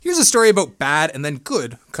a story about bad and then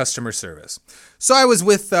good customer service. So I was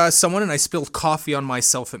with someone and I spilled coffee on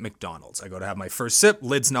myself at McDonald's. I go to have my first sip,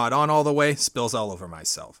 lid's not on all the way, spills all over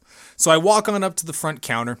myself. So I walk on up to the front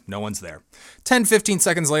counter, no one's there. 10, 15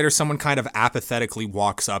 seconds later, someone kind of apathetically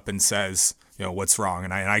walks up and says, what's wrong?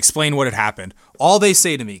 And I explain what had happened. All they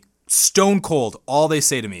say to me, stone cold, all they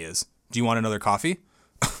say to me is, do you want another coffee?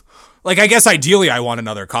 Like, I guess ideally I want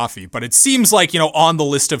another coffee, but it seems like, on the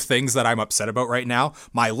list of things that I'm upset about right now,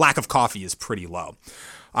 my lack of coffee is pretty low.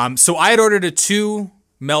 So I had ordered a 2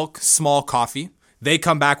 milk small coffee. They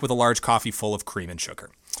come back with a large coffee full of cream and sugar.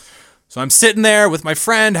 So I'm sitting there with my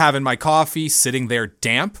friend having my coffee, sitting there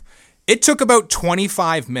damp. It took about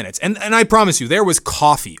 25 minutes. And I promise you, there was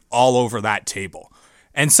coffee all over that table.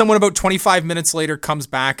 And someone about 25 minutes later comes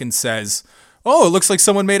back and says, oh, it looks like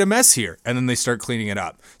someone made a mess here. And then they start cleaning it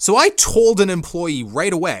up. So I told an employee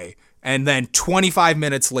right away. And then 25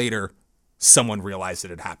 minutes later, someone realized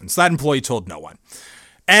it had happened. So that employee told no one.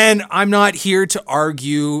 And I'm not here to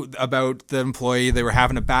argue about the employee. They were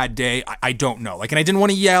having a bad day. I don't know. And I didn't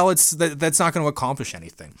want to yell. That's not going to accomplish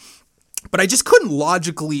anything. But I just couldn't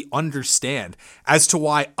logically understand as to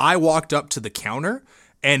why I walked up to the counter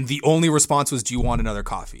and the only response was, do you want another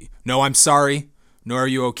coffee? No, I'm sorry. No, are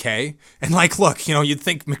you okay? And look, you'd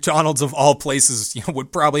think McDonald's of all places,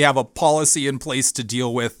 would probably have a policy in place to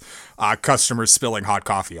deal with customers spilling hot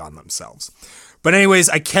coffee on themselves. But anyways,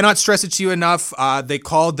 I cannot stress it to you enough. They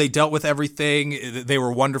called, they dealt with everything. They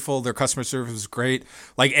were wonderful. Their customer service was great.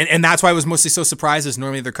 And that's why I was mostly so surprised, is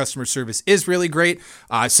normally their customer service is really great.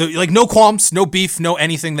 So no qualms, no beef, no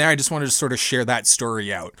anything there. I just wanted to sort of share that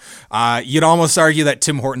story out. You'd almost argue that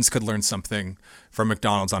Tim Hortons could learn something from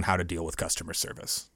McDonald's on how to deal with customer service.